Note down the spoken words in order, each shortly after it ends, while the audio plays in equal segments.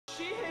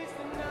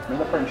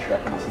Remember the part in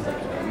Shrek when he sees like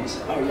the babies?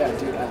 Oh yeah,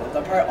 dude, I love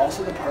that part.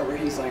 Also the part where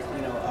he's like,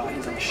 you know,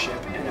 he's like a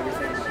ship and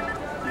everything. Like,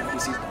 you know, he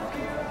sees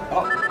Donkey.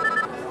 Oh.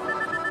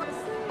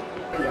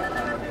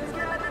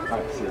 Yeah.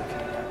 Alright, see you.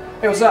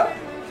 Hey, what's up?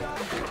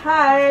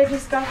 Hi, I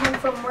just got home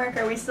from work.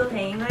 Are we still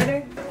hanging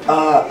later?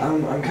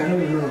 I'm kind of in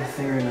the middle of a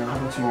thing right now. How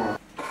about tomorrow?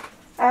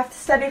 I have to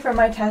study for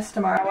my test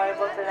tomorrow. I want to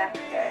book the next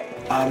day.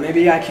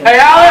 Maybe I can. Hey,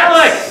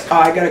 Alex! Oh,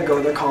 I gotta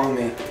go. They're calling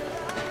me.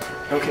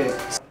 Okay.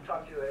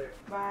 Talk to you later.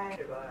 Bye.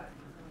 Okay, bye.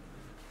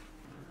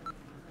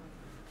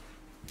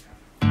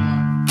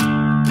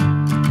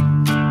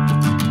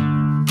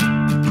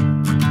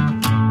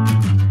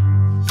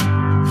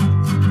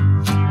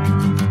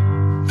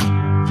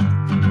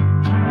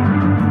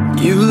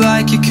 You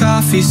like your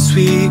coffee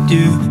sweet,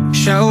 you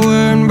shower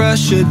and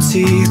brush your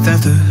teeth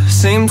at the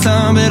same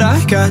time, but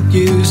I got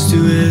used to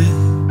it.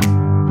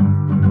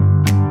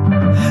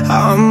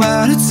 I'm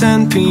out at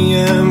 10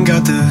 p.m.,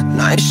 got the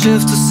night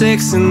shift till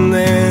 6, and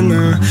then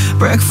my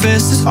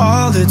breakfast is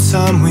all the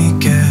time we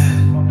get.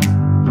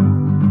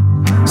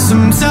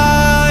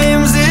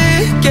 Sometimes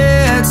it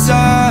gets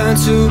hard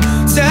to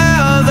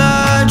tell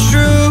the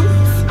truth.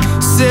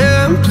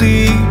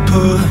 Simply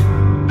put,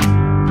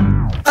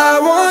 I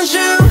want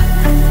you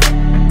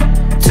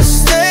to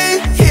stay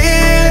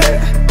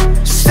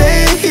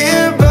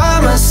here by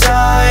my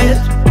side,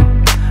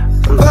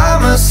 by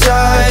my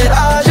side.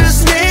 I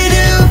just need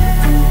you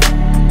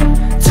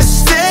to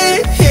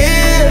stay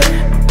here,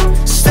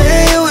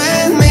 stay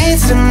with me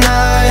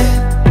tonight,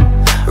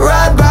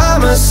 right by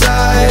my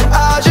side.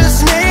 I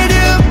just need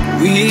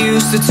you. We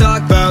used to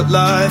talk about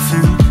life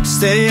and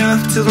stay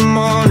up till the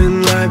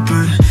morning light,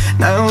 but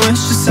now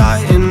it's just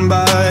hiding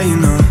by, you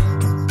know.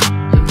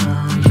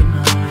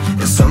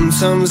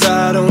 Sometimes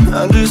I don't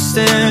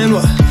understand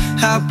what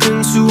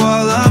happened to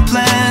all our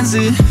plans.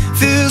 It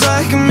feels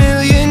like a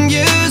million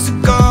years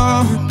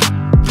ago.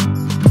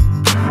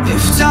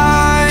 If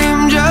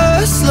time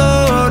just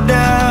slowed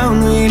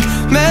down, we'd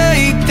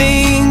make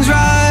things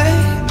right.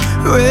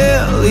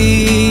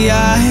 Really, I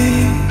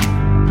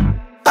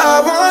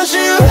want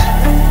you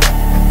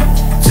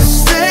to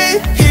stay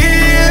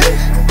here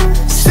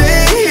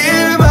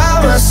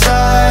by my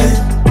side,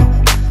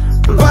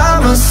 by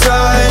my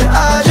side.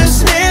 I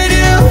just need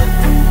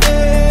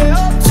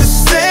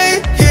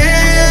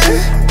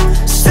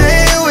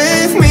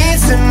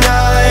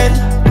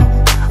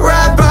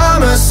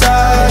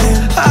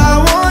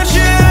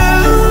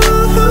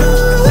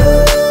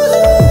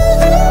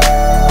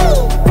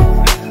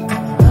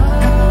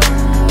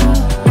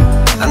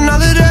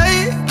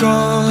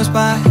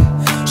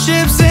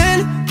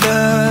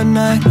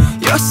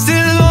you're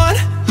still on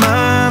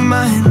my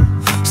mind,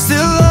 still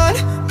on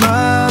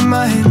my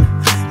mind.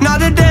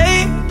 Not a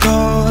day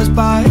goes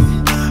by,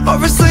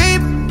 or a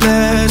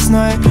sleepless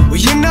night, well,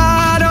 you're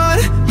not on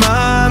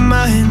my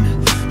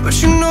mind,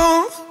 but you